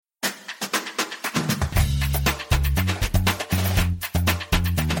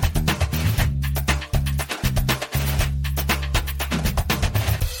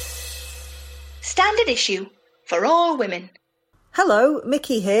Standard issue for all women. Hello,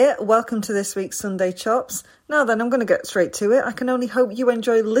 Mickey here. Welcome to this week's Sunday Chops. Now then, I'm going to get straight to it. I can only hope you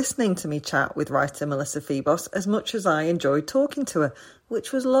enjoy listening to me chat with writer Melissa Febos as much as I enjoyed talking to her,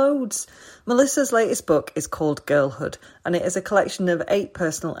 which was loads. Melissa's latest book is called Girlhood, and it is a collection of 8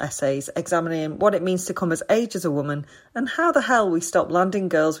 personal essays examining what it means to come of age as a woman and how the hell we stop landing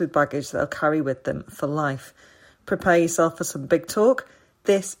girls with baggage they'll carry with them for life. Prepare yourself for some big talk.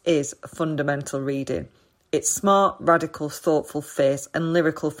 This is fundamental reading. It's smart, radical, thoughtful, fierce and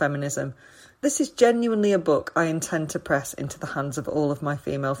lyrical feminism. This is genuinely a book I intend to press into the hands of all of my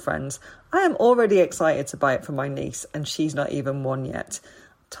female friends. I am already excited to buy it for my niece, and she's not even 1 yet.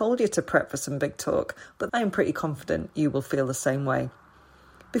 Told you to prep for some big talk, but I am pretty confident you will feel the same way.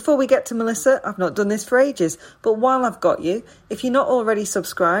 Before we get to Melissa, I've not done this for ages, but while I've got you, if you're not already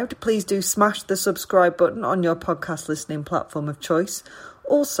subscribed, please do smash the subscribe button on your podcast listening platform of choice.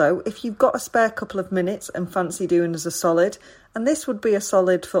 Also, if you've got a spare couple of minutes and fancy doing us a solid, and this would be a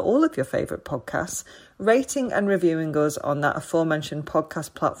solid for all of your favourite podcasts, rating and reviewing us on that aforementioned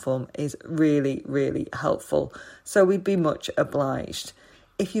podcast platform is really, really helpful. So we'd be much obliged.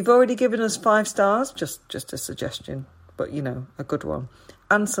 If you've already given us 5 stars, just a suggestion, but you know, a good one,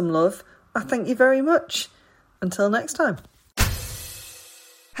 and some love, I thank you very much. Until next time.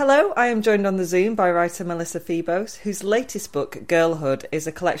 Hello, I am joined on the Zoom by writer Melissa Febos, whose latest book, Girlhood, is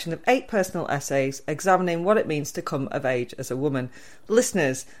a collection of 8 personal essays examining what it means to come of age as a woman.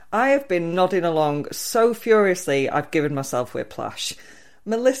 Listeners, I have been nodding along so furiously I've given myself whiplash.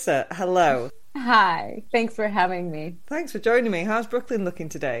 Melissa, hello. Hi, thanks for having me. Thanks for joining me. How's Brooklyn looking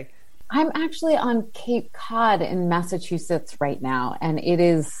today? I'm actually on Cape Cod in Massachusetts right now, and it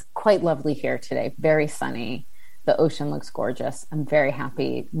is quite lovely here today. Very sunny. The ocean looks gorgeous. I'm very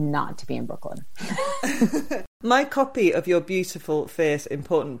happy not to be in Brooklyn. My copy of your beautiful, fierce,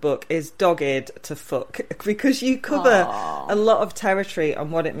 important book is dogged to fuck because you cover a lot of territory on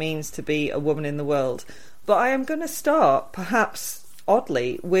what it means to be a woman in the world. But I am going to start, perhaps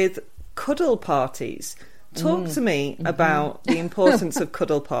oddly, with cuddle parties. Talk to me about the importance of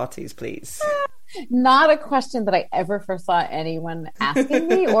cuddle parties, please. Not a question that I ever foresaw anyone asking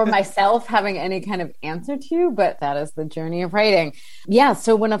me or myself having any kind of answer to, but that is the journey of writing. Yeah,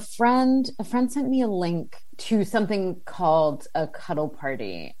 so when a friend sent me a link to something called a cuddle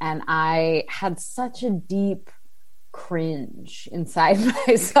party, and I had such a deep cringe inside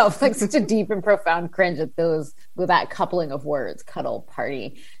myself, like such a deep and profound cringe at with that coupling of words, cuddle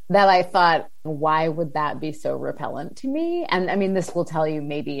party, that I thought, why would that be so repellent to me? And I mean, this will tell you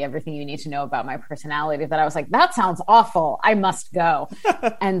maybe everything you need to know about my personality, that I was like, that sounds awful. I must go.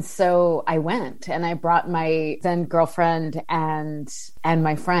 And so I went, and I brought my then girlfriend and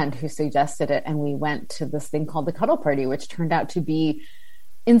my friend who suggested it. And we went to this thing called the cuddle party, which turned out to be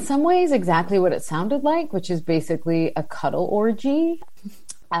in some ways exactly what it sounded like, which is basically a cuddle orgy.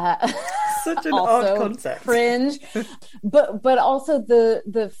 Such an odd concept. Cringe. But also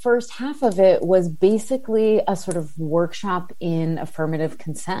the first half of it was basically a sort of workshop in affirmative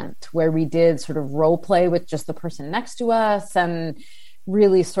consent, where we did sort of role play with just the person next to us and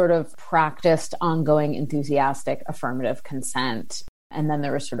really sort of practiced ongoing enthusiastic affirmative consent. And then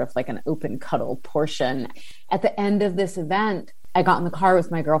there was sort of like an open cuddle portion. At the end of this event, I got in the car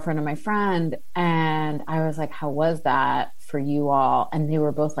with my girlfriend and my friend, and I was like, how was that for you all? And they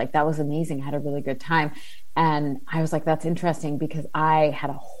were both like, that was amazing. I had a really good time. And I was like, that's interesting because I had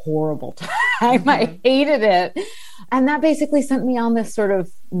a horrible time. I hated it. And that basically sent me on this sort of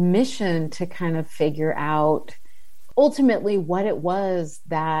mission to kind of figure out ultimately what it was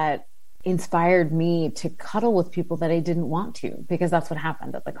that inspired me to cuddle with people that I didn't want to, because that's what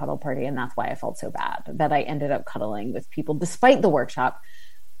happened at the cuddle party. And that's why I felt so bad that I ended up cuddling with people, despite the workshop,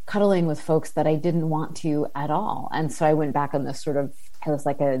 cuddling with folks that I didn't want to at all. And so I went back on this sort of, it was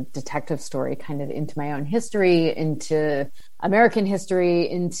like a detective story kind of into my own history, into American history,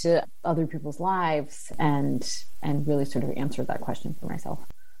 into other people's lives, and really sort of answered that question for myself.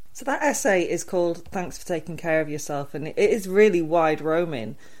 So that essay is called Thanks for Taking Care of Yourself, and it is really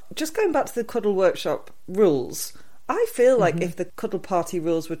wide-roaming. Just going back to the cuddle workshop rules, I feel like if the cuddle party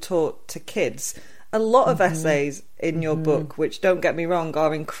rules were taught to kids, a lot of essays in your book, which, don't get me wrong,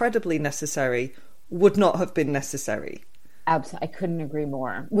 are incredibly necessary, would not have been necessary. Absolutely. I couldn't agree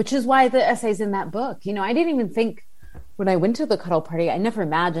more, which is why the essays in that book, you know, I didn't even think when I went to the cuddle party, I never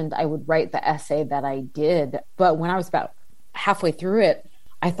imagined I would write the essay that I did. But when I was about halfway through it,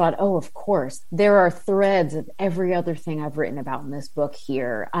 I thought, oh, of course, there are threads of every other thing I've written about in this book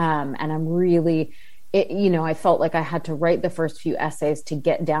here. And I'm really, I felt like I had to write the first few essays to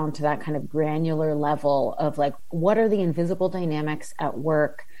get down to that kind of granular level of like, what are the invisible dynamics at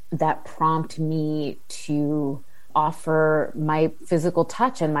work that prompt me to offer my physical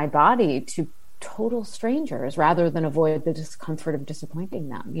touch and my body to total strangers rather than avoid the discomfort of disappointing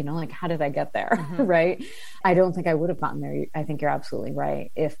them. Like, how did I get there? Mm-hmm. Right. I don't think I would have gotten there. I think you're absolutely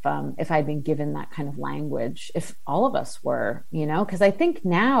right. If I'd been given that kind of language, if all of us were, because I think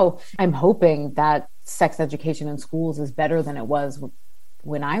now I'm hoping that sex education in schools is better than it was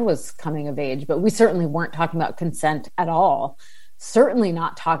when I was coming of age, but we certainly weren't talking about consent at all. Certainly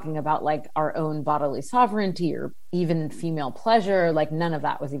not talking about like our own bodily sovereignty or even female pleasure. Like, none of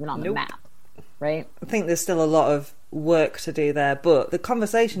that was even on the map. Right. I think there's still a lot of work to do there, but the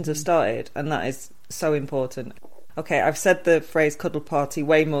conversations have started, and that is so important. Okay, I've said the phrase cuddle party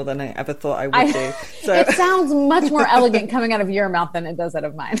way more than I ever thought I would do. So it sounds much more elegant coming out of your mouth than it does out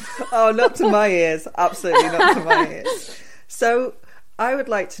of mine. Oh, not to my ears. Absolutely not to my ears. So I would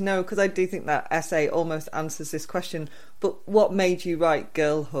like to know, because I do think that essay almost answers this question, but what made you write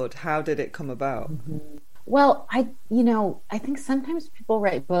Girlhood? How did it come about? Mm-hmm. Well, I think sometimes people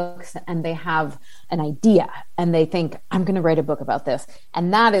write books and they have an idea and they think, I'm going to write a book about this.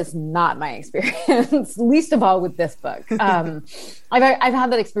 And that is not my experience, least of all with this book. I've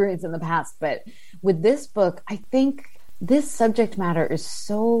had that experience in the past, but with this book, I think this subject matter is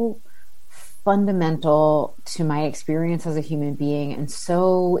so fundamental to my experience as a human being and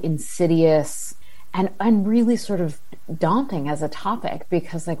so insidious and really sort of daunting as a topic,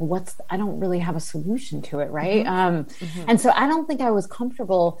 because like I don't really have a solution to it, right? Mm-hmm. And so I don't think I was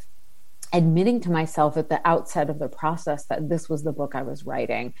comfortable admitting to myself at the outset of the process that this was the book I was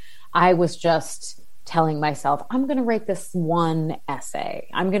writing. I was just telling myself, I'm going to write this one essay.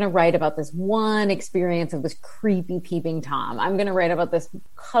 I'm going to write about this one experience of this creepy peeping Tom. I'm going to write about this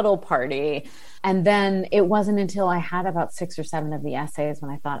cuddle party. And then it wasn't until I had about 6 or 7 of the essays when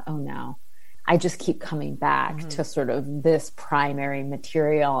I thought, oh no, I just keep coming back to sort of this primary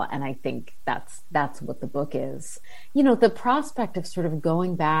material. And I think that's what the book is. The prospect of sort of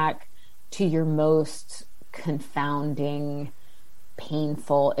going back to your most confounding,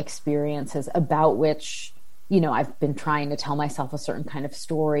 painful experiences about which, I've been trying to tell myself a certain kind of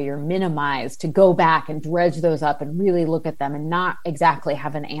story or minimize, to go back and dredge those up and really look at them and not exactly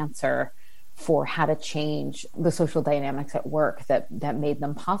have an answer for how to change the social dynamics at work that made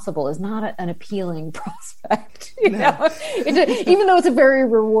them possible is not an appealing prospect. Even though it's a very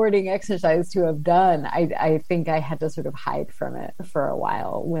rewarding exercise to have done, I think I had to sort of hide from it for a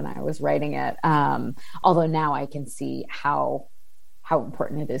while when I was writing it. Although now I can see how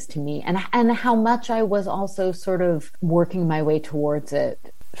important it is to me and how much I was also sort of working my way towards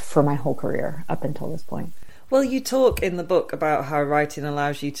it for my whole career up until this point. Well, you talk in the book about how writing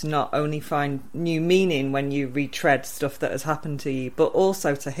allows you to not only find new meaning when you retread stuff that has happened to you, but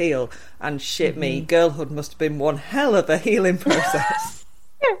also to heal. And shit me, Girlhood must have been one hell of a healing process.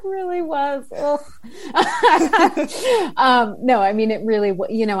 It really was. No, I mean, it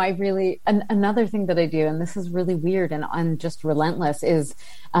really, another thing that I do, and this is really weird and just relentless, is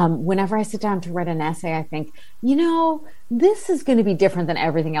whenever I sit down to write an essay, I think, this is going to be different than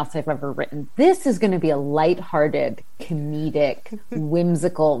everything else I've ever written. This is going to be a lighthearted, comedic,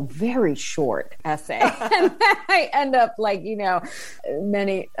 whimsical, very short essay. And then I end up like,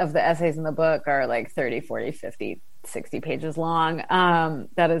 many of the essays in the book are like 30, 40, 50, 60 pages long.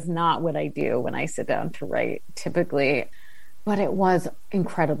 That is not what I do when I sit down to write typically, but it was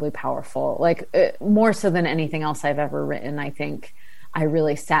incredibly powerful. Like more so than anything else I've ever written. I think I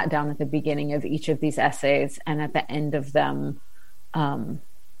really sat down at the beginning of each of these essays and at the end of them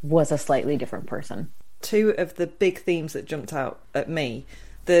was a slightly different person. 2 of the big themes that jumped out at me,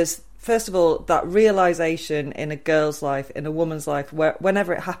 there's first of all, that realisation in a girl's life, in a woman's life,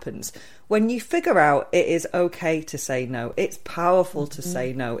 whenever it happens, when you figure out it is okay to say no, it's powerful to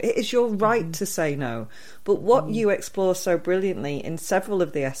say no, it is your right to say no. But what you explore so brilliantly in several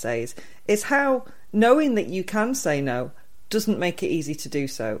of the essays is how knowing that you can say no doesn't make it easy to do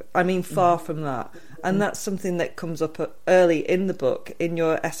so. I mean, far from that. And that's something that comes up early in the book. In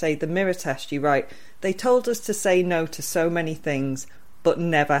your essay, The Mirror Test, you write, they told us to say no to so many things, but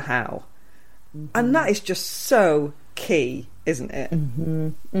never how. And that is just so key, isn't it?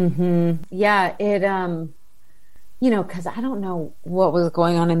 Yeah, it, because I don't know what was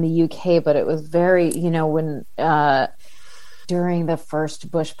going on in the UK, but it was very, when during the first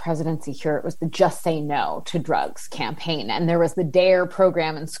Bush presidency here, it was the Just Say No to Drugs campaign. And there was the DARE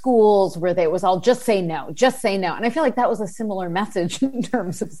program in schools where they was all just say no, just say no. And I feel like that was a similar message in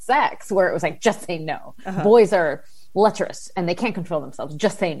terms of sex, where it was like, just say no. Boys are lecherous and they can't control themselves.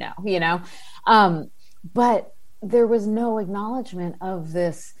 Just say no, but there was no acknowledgement of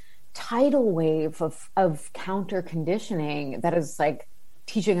this tidal wave of counter conditioning that is like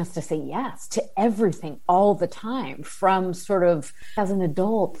teaching us to say yes to everything all the time, from sort of as an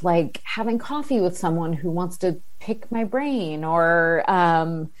adult, like having coffee with someone who wants to pick my brain, or,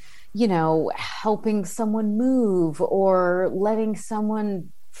 helping someone move, or letting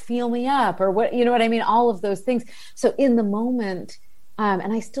someone feel me up, or what, you know what I mean? All of those things. So in the moment,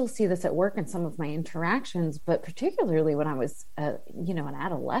 and I still see this at work in some of my interactions, but particularly when I was, an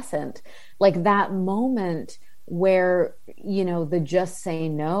adolescent, like that moment where, the just say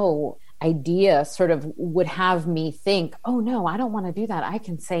no idea sort of would have me think, oh no, I don't want to do that. I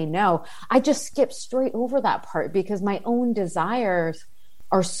can say no. I just skip straight over that part because my own desires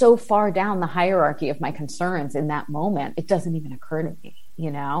are so far down the hierarchy of my concerns in that moment. It doesn't even occur to me,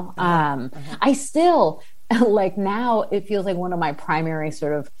 I still like, now it feels like one of my primary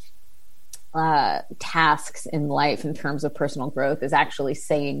sort of tasks in life in terms of personal growth is actually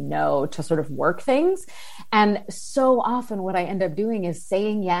saying no to sort of work things. And so often what I end up doing is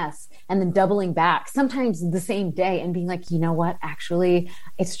saying yes and then doubling back, sometimes the same day, and being like, you know what, actually,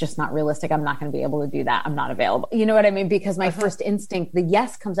 it's just not realistic. I'm not going to be able to do that. I'm not available. You know what I mean? Because my first instinct, the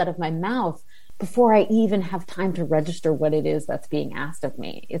yes comes out of my mouth before I even have time to register what it is that's being asked of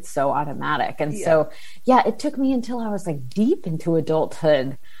me. It's so automatic. And so, it took me until I was like deep into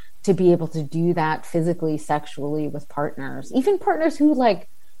adulthood to be able to do that physically, sexually with partners, even partners who like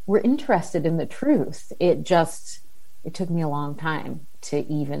were interested in the truth. It took me a long time to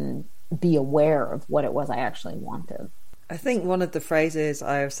even be aware of what it was I actually wanted. I think one of the phrases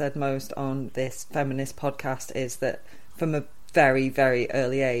I have said most on this feminist podcast is that from a very, very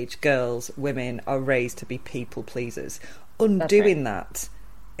early age, women are raised to be people pleasers. Undoing that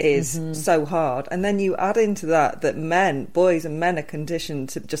is so hard. And then you add into that boys and men are conditioned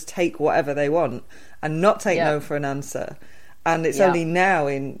to just take whatever they want and not take no for an answer. And it's only now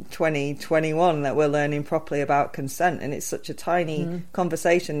in 2021 that we're learning properly about consent, and it's such a tiny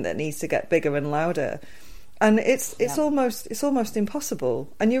conversation that needs to get bigger and louder. And it's almost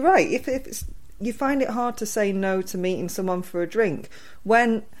impossible. And you're right, if it's, you find it hard to say no to meeting someone for a drink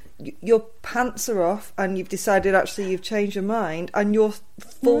when your pants are off and you've decided actually you've changed your mind and you're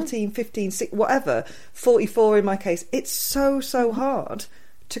 14, 15, 16, whatever, 44 in my case. It's so hard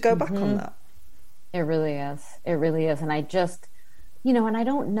to go back on that. It really is. It really is. And I just, and I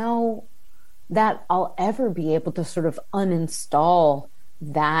don't know that I'll ever be able to sort of uninstall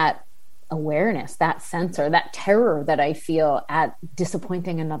that awareness, that sensor, that terror that I feel at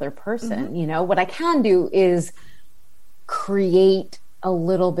disappointing another person. What I can do is create a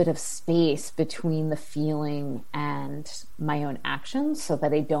little bit of space between the feeling and my own actions so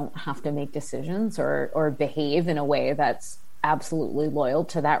that I don't have to make decisions or behave in a way that's absolutely loyal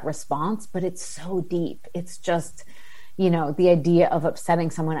to that response. But it's so deep. It's just, the idea of upsetting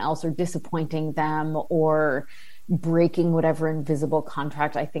someone else or disappointing them or breaking whatever invisible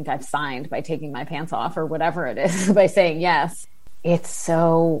contract I think I've signed by taking my pants off or whatever it is by saying yes. It's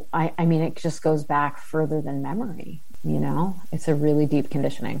so, I mean, it just goes back further than memory. It's a really deep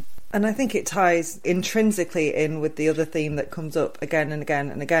conditioning. And I think it ties intrinsically in with the other theme that comes up again and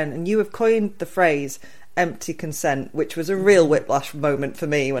again and again. And you have coined the phrase empty consent, which was a real whiplash moment for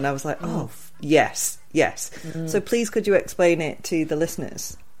me when I was like, oh, yes. So please, could you explain it to the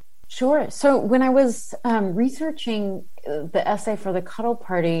listeners? Sure. So when I was researching the essay for the Cuddle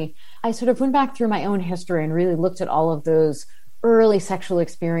Party, I sort of went back through my own history and really looked at all of those early sexual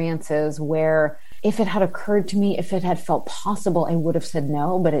experiences where if it had occurred to me, if it had felt possible, I would have said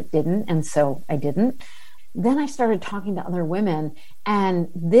no, but it didn't. And so I didn't. Then I started talking to other women, and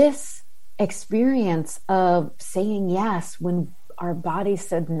this experience of saying yes when our body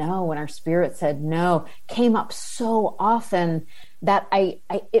said no, when our spirit said no, came up so often that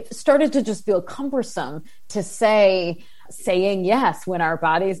it started to just feel cumbersome to saying yes when our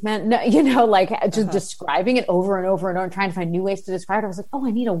bodies meant no, like just describing it over and over and over and trying to find new ways to describe it. I was like, oh,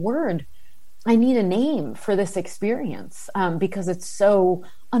 I need a word. I need a name for this experience because it's so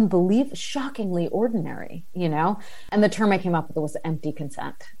unbelievable, shockingly ordinary, And the term I came up with was empty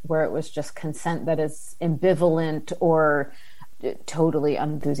consent, where it was just consent that is ambivalent or totally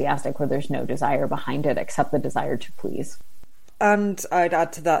unenthusiastic, where there's no desire behind it except the desire to please. And I'd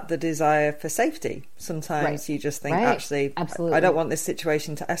add to that the desire for safety. Sometimes you just think, actually, absolutely, I don't want this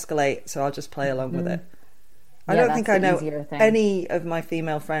situation to escalate, so I'll just play along with it. I don't think I know any of my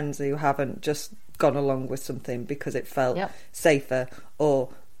female friends who haven't just gone along with something because it felt safer or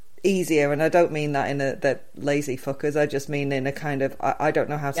easier. And I don't mean that in they're lazy fuckers. I just mean in a kind of, I don't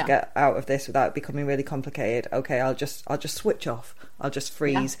know how to get out of this without becoming really complicated. Okay, I'll just switch off. I'll just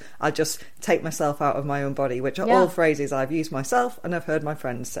freeze. I'll just take myself out of my own body, which are all phrases I've used myself and I've heard my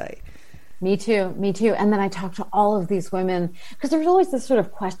friends say. Me too. Me too. And then I talked to all of these women because there was always this sort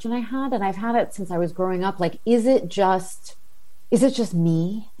of question I had, and I've had it since I was growing up. Like, is it just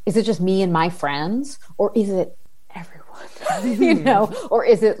me? Is it just me and my friends? Or is it everyone? You know, or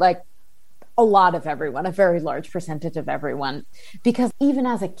is it like a lot of everyone, a very large percentage of everyone? Because even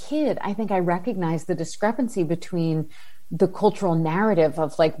as a kid, I think I recognized the discrepancy between the cultural narrative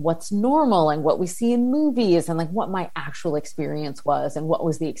of like what's normal and what we see in movies and like what my actual experience was and what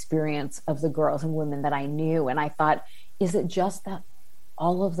was the experience of the girls and women that I knew. And I thought, is it just that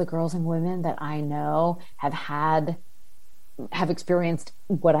all of the girls and women that I know have experienced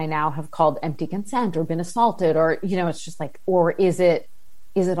what I now have called empty consent or been assaulted, or, you know, it's just like, or is it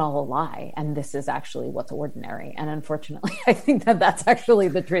all a lie? And this is actually what's ordinary. And unfortunately, I think that that's actually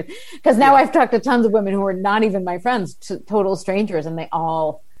the truth. Because now I've talked to tons of women who are not even my friends, total strangers, and they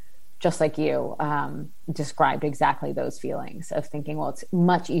all, just like you, described exactly those feelings of thinking, well, it's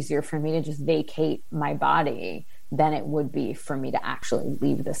much easier for me to just vacate my body than it would be for me to actually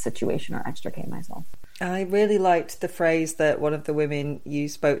leave this situation or extricate myself. I really liked the phrase that one of the women you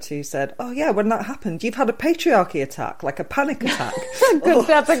spoke to said, oh yeah, when that happened, you've had a patriarchy attack, like a panic attack.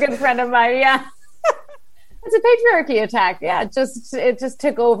 That's a good friend of mine, yeah. It's a patriarchy attack. Yeah, it just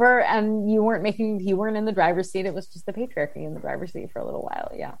took over, and you weren't in the driver's seat. It was just the patriarchy in the driver's seat for a little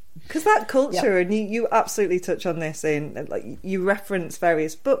while. Yeah, because that culture, and you absolutely touch on this in, like, you reference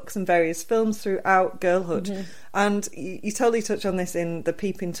various books and various films throughout Girlhood, and you totally touch on this in the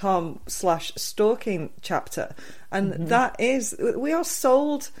Peeping Tom /stalking chapter, and that is, we are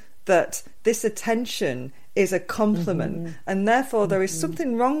sold that this attention is a compliment, and therefore there is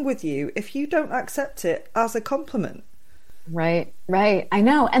something wrong with you if you don't accept it as a compliment. Right. I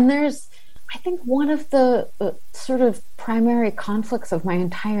know. And I think one of the sort of primary conflicts of my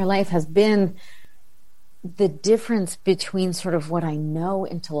entire life has been the difference between sort of what I know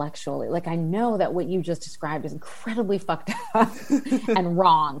intellectually. Like, I know that what you just described is incredibly fucked up and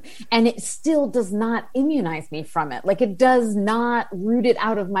wrong, and it still does not immunize me from it. Like, it does not root it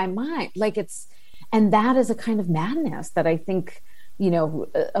out of my mind. Like, and that is a kind of madness that I think, you know,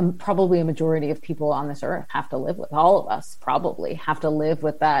 probably a majority of people on this earth have to live with. All of us probably have to live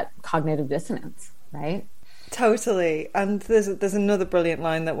with that cognitive dissonance, right? Totally. And there's another brilliant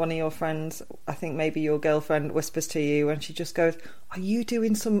line that one of your friends, I think maybe your girlfriend, whispers to you, and she just goes, are you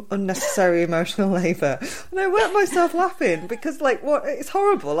doing some unnecessary emotional labour? And I work myself laughing because, like, what? It's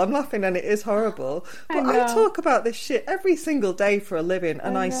horrible. I'm laughing and it is horrible. But I talk about this shit every single day for a living,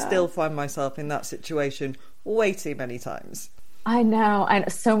 and I still find myself in that situation way too many times. I know.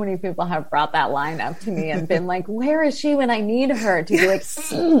 So many people have brought that line up to me and been like, where is she when I need her? To be like,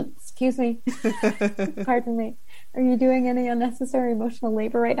 excuse me, pardon me, are you doing any unnecessary emotional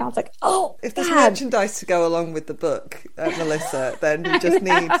labor right now? It's like, oh, if there's merchandise to go along with the book, Melissa, then you just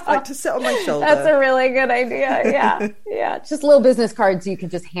need like to sit on my shoulder. That's a really good idea. Yeah. Just little business cards you can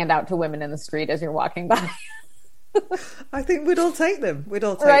just hand out to women in the street as you're walking by. I think we'd all take them.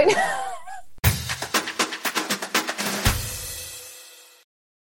 Them.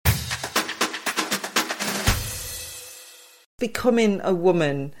 Becoming a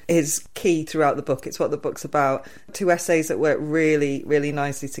woman is key throughout the book. It's what the book's about. Two essays that work really, really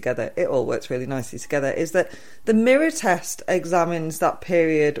nicely together. It all works really nicely together. Is that the mirror test examines that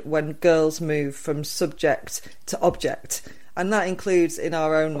period when girls move from subject to object, and that includes in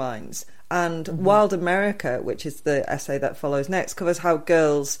our own minds. And Wild America, which is the essay that follows next, covers how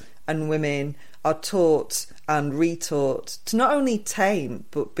girls and women are taught and retaught to not only tame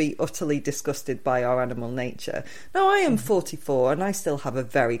but be utterly disgusted by our animal nature. Now, I am 44 and I still have a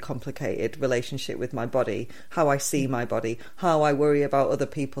very complicated relationship with my body, how I see my body, how I worry about other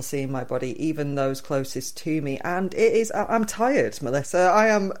people seeing my body, even those closest to me. And I'm tired, Melissa. I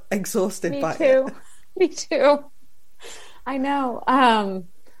am exhausted by it. Me too. I know.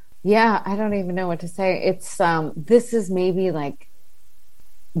 Yeah, I don't even know what to say. It's this is maybe like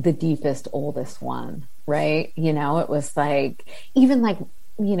the deepest, oldest one, right? You know, it was like, even like,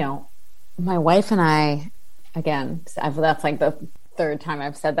 you know, my wife and I, again, that's like the third time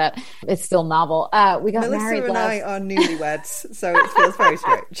I've said that. It's still novel. We got Melissa married and I are newlyweds, so it feels very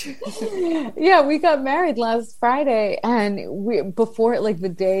strange. Yeah, we got married last Friday, and before like the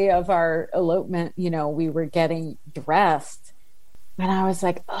day of our elopement, you know, we were getting dressed, and I was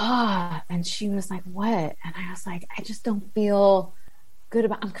like, and she was like, what? And I was like, I just don't feel good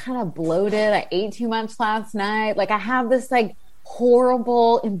about, I'm kind of bloated. I ate too much last night. Like, I have this like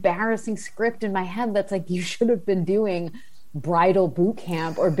horrible, embarrassing script in my head that's like, you should have been doing bridal boot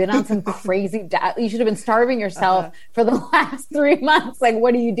camp or been on some crazy you should have been starving yourself for the last 3 months. Like,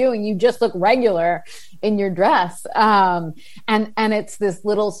 what are you doing? You just look regular in your dress. And it's this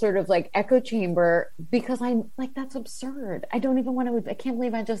little sort of like echo chamber, because I'm like, that's absurd. I don't even want to, I can't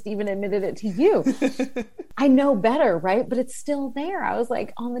believe I just even admitted it to you. I know better, right? But it's still there. I was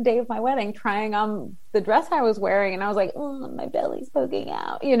like on the day of my wedding trying on the dress I was wearing, and I was like, oh, my belly's poking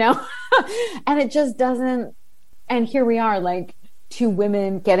out, you know? And it just doesn't. And here we are, like two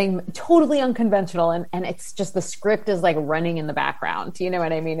women getting totally unconventional, and it's just the script is like running in the background. You know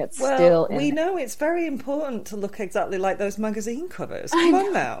what I mean? It's still. We know it's very important to look exactly like those magazine covers. Come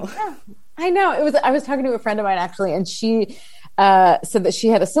on now. Yeah, I know. I was talking to a friend of mine actually, and she said that she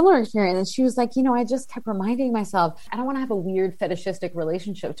had a similar experience, and she was like, you know, I just kept reminding myself, I don't want to have a weird fetishistic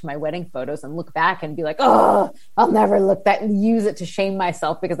relationship to my wedding photos and look back and be like, oh, I'll never use it to shame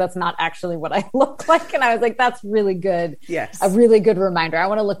myself, because that's not actually what I look like. And I was like, that's really good. Yes. A really good reminder. I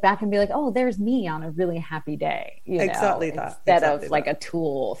want to look back and be like, oh, there's me on a really happy day. You know, exactly that. Instead of like a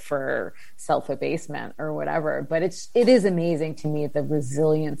tool for self-abasement or whatever. But it is amazing to me, the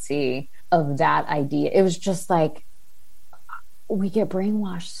resiliency of that idea. It was just like, we get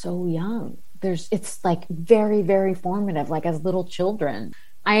brainwashed so young. It's like very, very formative, like as little children.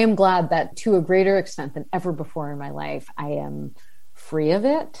 I am glad that to a greater extent than ever before in my life, I am free of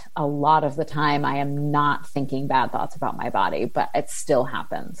it. A lot of the time I am not thinking bad thoughts about my body, but it still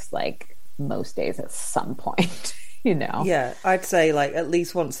happens like most days at some point, you know? Yeah, I'd say like at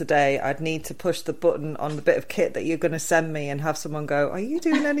least once a day, I'd need to push the button on the bit of kit that you're going to send me and have someone go, are you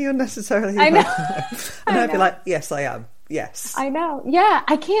doing any unnecessarily? I know. And I'd be like, yes, I am. Yes. I know. Yeah.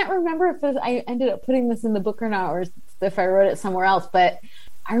 I can't remember if I ended up putting this in the book or not, or if I wrote it somewhere else, but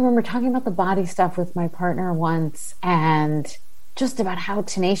I remember talking about the body stuff with my partner once, and just about how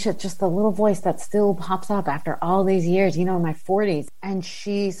tenacious, just the little voice that still pops up after all these years, you know, in my 40s. And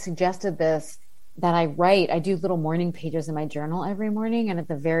she suggested this, that I do little morning pages in my journal every morning. And at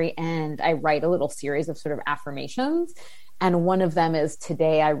the very end, I write a little series of sort of affirmations. And one of them is,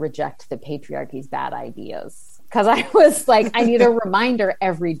 today I reject the patriarchy's bad ideas. Because I was like, I need a reminder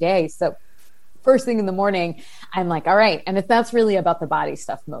every day. So first thing in the morning, I'm like, all right. And if that's really about the body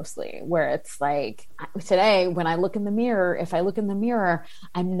stuff mostly, where it's like, today, when I look in the mirror, if I look in the mirror,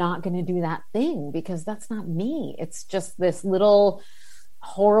 I'm not going to do that thing, because that's not me. It's just this little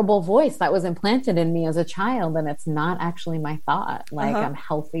horrible voice that was implanted in me as a child. And it's not actually my thought. Like, I'm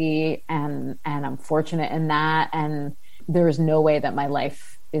healthy and I'm fortunate in that. And there is no way that my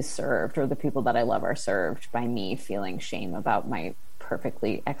life is served, or the people that I love are served, by me feeling shame about my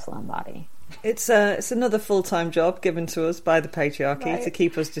perfectly excellent body. It's another full-time job given to us by the patriarchy to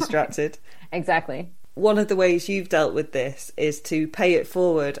keep us distracted. Exactly. One of the ways you've dealt with this is to pay it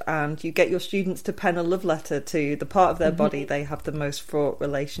forward, and you get your students to pen a love letter to the part of their body they have the most fraught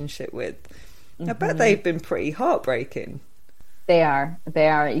relationship with. I bet they've been pretty heartbreaking. They are,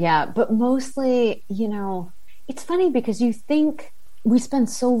 yeah. But mostly, you know, it's funny because you think we spend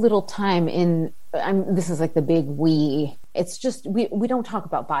so little time in, this is like the big we. It's just, we don't talk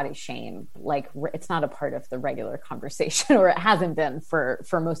about body shame. Like, it's not a part of the regular conversation, or it hasn't been for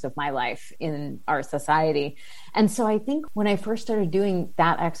most of my life in our society. And so I think when I first started doing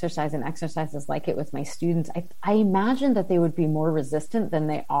that exercise and exercises like it with my students, I imagined that they would be more resistant than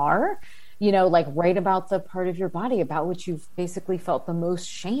they are. You know, like, write about the part of your body about which you've basically felt the most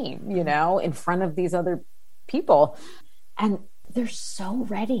shame, you know, in front of these other people. And they're so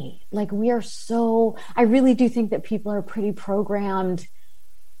ready. Like, I really do think that people are pretty programmed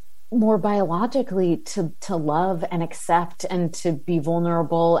more biologically to love and accept and to be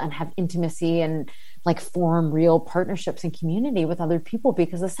vulnerable and have intimacy and like form real partnerships and community with other people.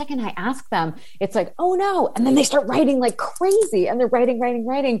 Because the second I ask them, it's like, oh no. And then they start writing like crazy, and they're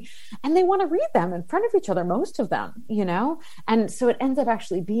writing. And they want to read them in front of each other, most of them, you know? And so it ends up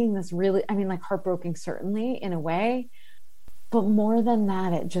actually being this really, I mean, like, heartbroken, certainly, in a way. But more than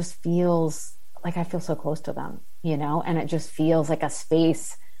that, it just feels like I feel so close to them, you know? And it just feels like a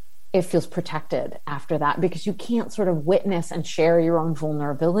space. It feels protected after that, because you can't sort of witness and share your own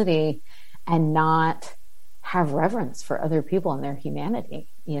vulnerability and not have reverence for other people and their humanity.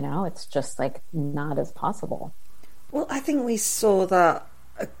 You know, it's just like not as possible. Well, I think we saw that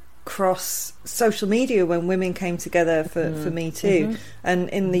across social media when women came together for Me Too. And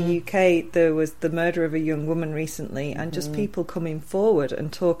in the UK, there was the murder of a young woman recently, and just people coming forward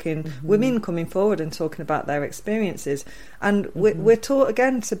and talking, women coming forward and talking about their experiences. And we're taught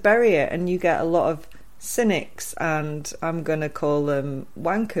again to bury it, and you get a lot of cynics, and I'm going to call them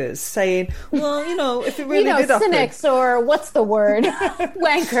wankers, saying, well, you know, if it really did happen... cynics, or what's the word?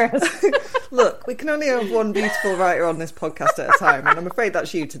 Wankers. Look, we can only have one beautiful writer on this podcast at a time, and I'm afraid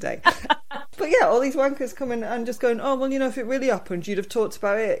that's you today. But yeah, all these wankers coming and just going, oh, well, you know, if it really happened, you'd have talked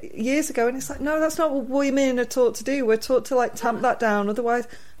about it years ago. And it's like, no, that's not what women are taught to do. We're taught to, like, tamp that down. Otherwise,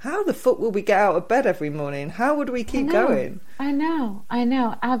 how the fuck will we get out of bed every morning? How would we keep going? I know,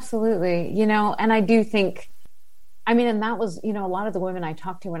 absolutely. You know, and I do think, I mean, and that was, you know, a lot of the women I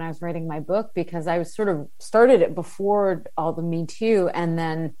talked to when I was writing my book, because I was sort of started it before all the Me Too, and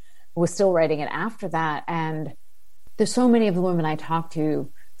then was still writing it after that. And there's so many of the women I talked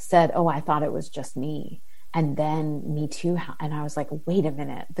to said, oh, I thought it was just me. And then Me Too. And I was like, wait a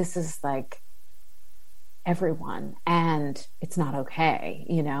minute, this is like everyone, and it's not okay,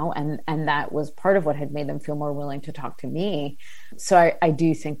 you know? And that was part of what had made them feel more willing to talk to me. So I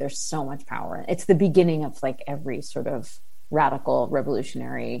do think there's so much power. It's the beginning of like every sort of radical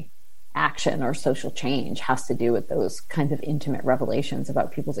revolutionary action or social change has to do with those kinds of intimate revelations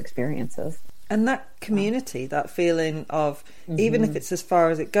about people's experiences. And that community, that feeling of, even if it's as far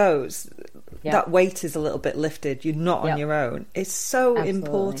as it goes, that weight is a little bit lifted. You're not on your own. It's so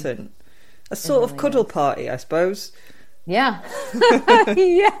important. A sort of cuddle party, I suppose. Yeah.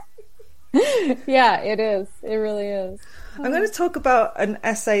 Yeah, it is. It really is. I'm going to talk about an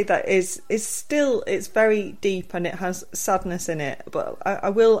essay that is still, it's very deep and it has sadness in it, but I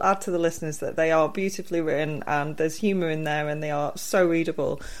will add to the listeners that they are beautifully written and there's humour in there and they are so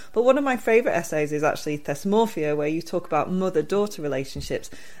readable. But one of my favourite essays is actually Thesmorphia, where you talk about mother-daughter relationships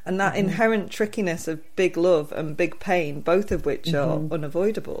and that inherent trickiness of big love and big pain, both of which are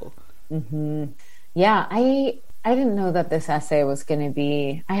unavoidable. Yeah, I didn't know that this essay was going to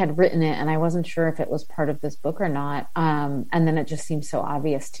be, I had written it and I wasn't sure if it was part of this book or not. And then it just seemed so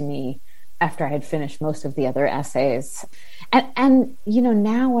obvious to me after I had finished most of the other essays. And, you know,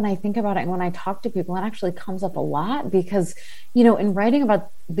 now when I think about it and when I talk to people, it actually comes up a lot because, you know, in writing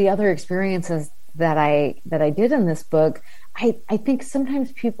about the other experiences that I did in this book, I think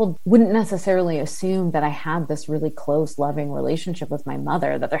sometimes people wouldn't necessarily assume that I had this really close, loving relationship with my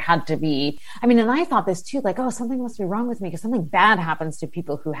mother, that there had to be, I mean, and I thought this too, like, oh, something must be wrong with me because something bad happens to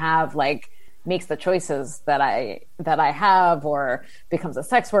people who have like makes the choices that I have, or becomes a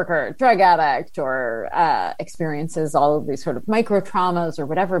sex worker, drug addict, or experiences all of these sort of micro traumas or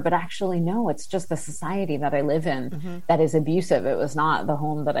whatever. But actually, no, it's just the society that I live in that is abusive. It was not the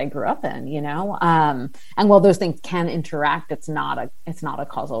home that I grew up in, you know. And while those things can interact, it's not a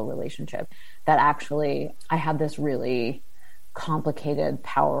causal relationship. That actually, I had this really complicated,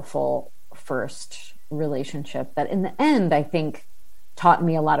 powerful first relationship that, in the end, I think taught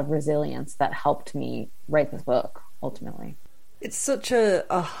me a lot of resilience that helped me write this book, ultimately. It's such a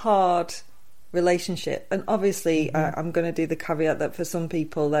hard relationship. And obviously, I'm going to do the caveat that for some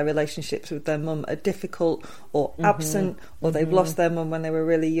people, their relationships with their mum are difficult or absent, or they've lost their mum when they were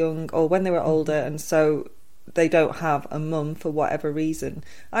really young or when they were older. And so they don't have a mum for whatever reason.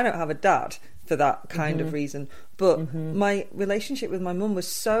 I don't have a dad for that kind of reason. But my relationship with my mum was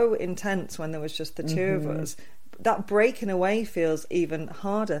so intense when there was just the two of us. That breaking away feels even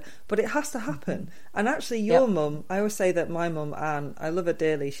harder, but it has to happen. And actually your mum, I always say that my mum, Anne, I love her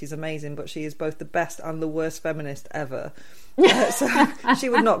dearly, she's amazing, but she is both the best and the worst feminist ever. So she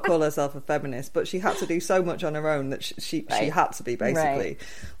would not call herself a feminist, but she had to do so much on her own that she had to be, basically.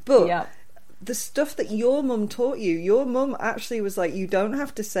 But the stuff that your mum taught you, your mum actually was like, you don't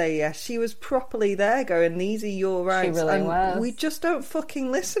have to say yes. She was properly there going, these are your rights. She really was. We just don't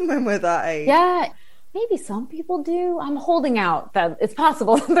fucking listen when we're that age. Yeah. Maybe some people do. I'm holding out that it's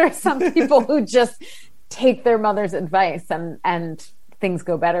possible there are some people who just take their mother's advice and things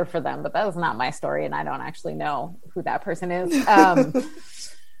go better for them. But that was not my story, and I don't actually know who that person is.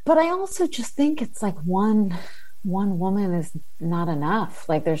 But I also just think it's like one woman is not enough.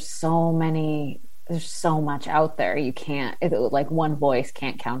 Like there's so much out there. You can't, like one voice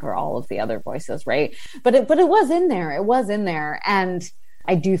can't counter all of the other voices, right? But it was in there. It was in there, and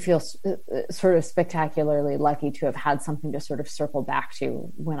I do feel sort of spectacularly lucky to have had something to sort of circle back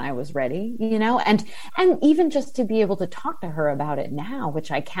to when I was ready, you know, and even just to be able to talk to her about it now, which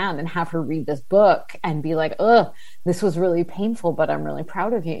I can, and have her read this book and be like, oh, this was really painful, but I'm really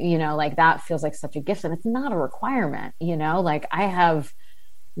proud of you. You know, like that feels like such a gift, and it's not a requirement, you know, like I have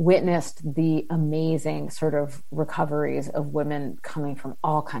witnessed the amazing sort of recoveries of women coming from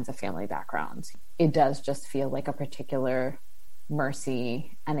all kinds of family backgrounds. It does just feel like a particular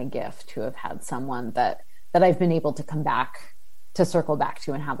mercy and a gift to have had someone that I've been able to circle back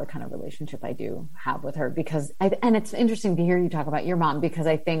to and have the kind of relationship I do have with her, because and it's interesting to hear you talk about your mom, because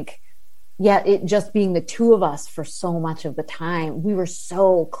I think yeah, it just being the two of us for so much of the time, we were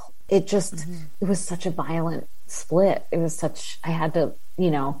so, it was such a violent split. It was I had to,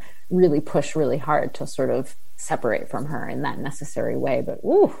 really push really hard to sort of separate from her in that necessary way. But,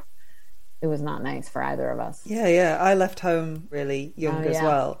 it was not nice for either of us. Yeah. I left home really young as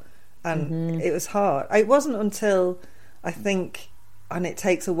well. And it was hard. It wasn't until, I think, and it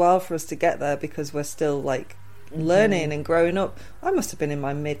takes a while for us to get there because we're still like learning and growing up. I must have been in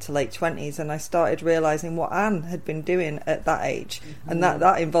my mid to late 20s and I started realising what Anne had been doing at that age, and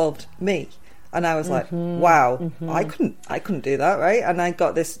that involved me. And I was like, wow, I couldn't do that, right? And I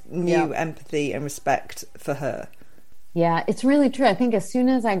got this new empathy and respect for her. Yeah, it's really true. I think as soon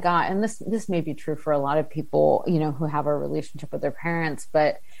as I got, and this may be true for a lot of people, who have a relationship with their parents,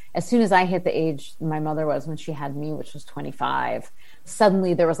 but as soon as I hit the age my mother was when she had me, which was 25,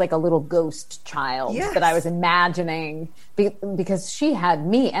 suddenly there was like a little ghost child that I was imagining because she had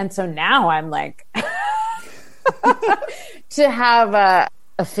me. And so now I'm like, to have a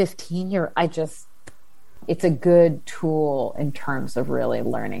 15-year, it's a good tool in terms of really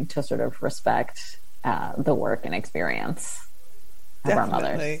learning to sort of respect the work and experience of our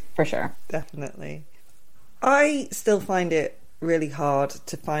mothers, for sure. Definitely. I still find it really hard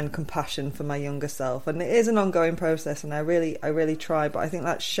to find compassion for my younger self, and it is an ongoing process, and I really try, but I think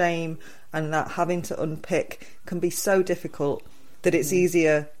that shame and that having to unpick can be so difficult that it's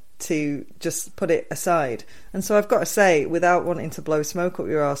easier to just put it aside. And so I've got to say, without wanting to blow smoke up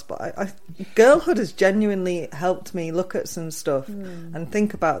your ass, but Girlhood has genuinely helped me look at some stuff and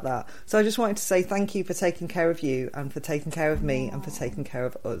think about that. So I just wanted to say thank you for taking care of you and for taking care of me and for taking care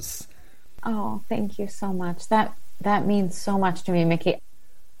of us. Oh, thank you so much. That means so much to me, Mickey.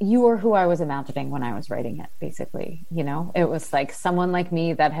 You were who I was imagining when I was writing it, basically. It was like someone like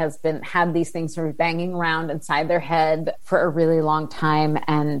me that has had these things sort of banging around inside their head for a really long time,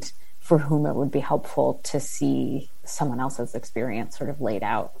 and for whom it would be helpful to see someone else's experience sort of laid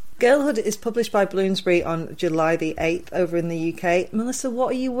out. Girlhood is published by Bloomsbury on July the 8th over in the UK. Melissa, what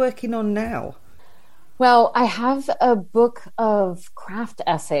are you working on now? Well, I have a book of craft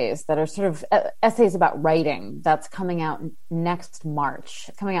essays that are sort of essays about writing that's coming out next March.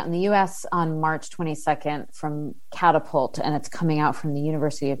 It's coming out in the US on March 22nd from Catapult, and it's coming out from the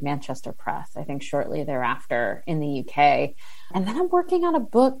University of Manchester Press, I think shortly thereafter in the UK. And then I'm working on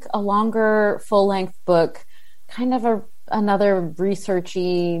a longer full-length book, kind of another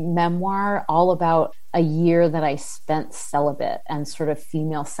researchy memoir all about a year that I spent celibate and sort of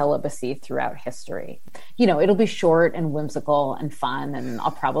female celibacy throughout history. It'll be short and whimsical and fun, and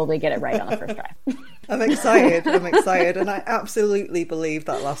I'll probably get it right on the first try. I'm excited, and I absolutely believe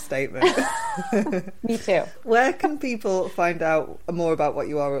that last statement. Me too. Where can people find out more about what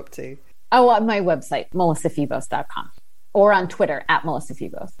you are up to? Oh, on my website, melissafebos.com, or on Twitter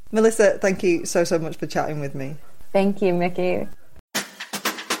 @melissafebos. Melissa, thank you so much for chatting with me. Thank you, Mickey.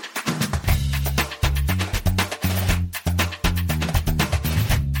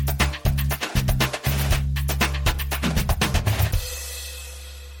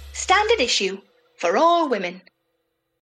 Standard issue for all women.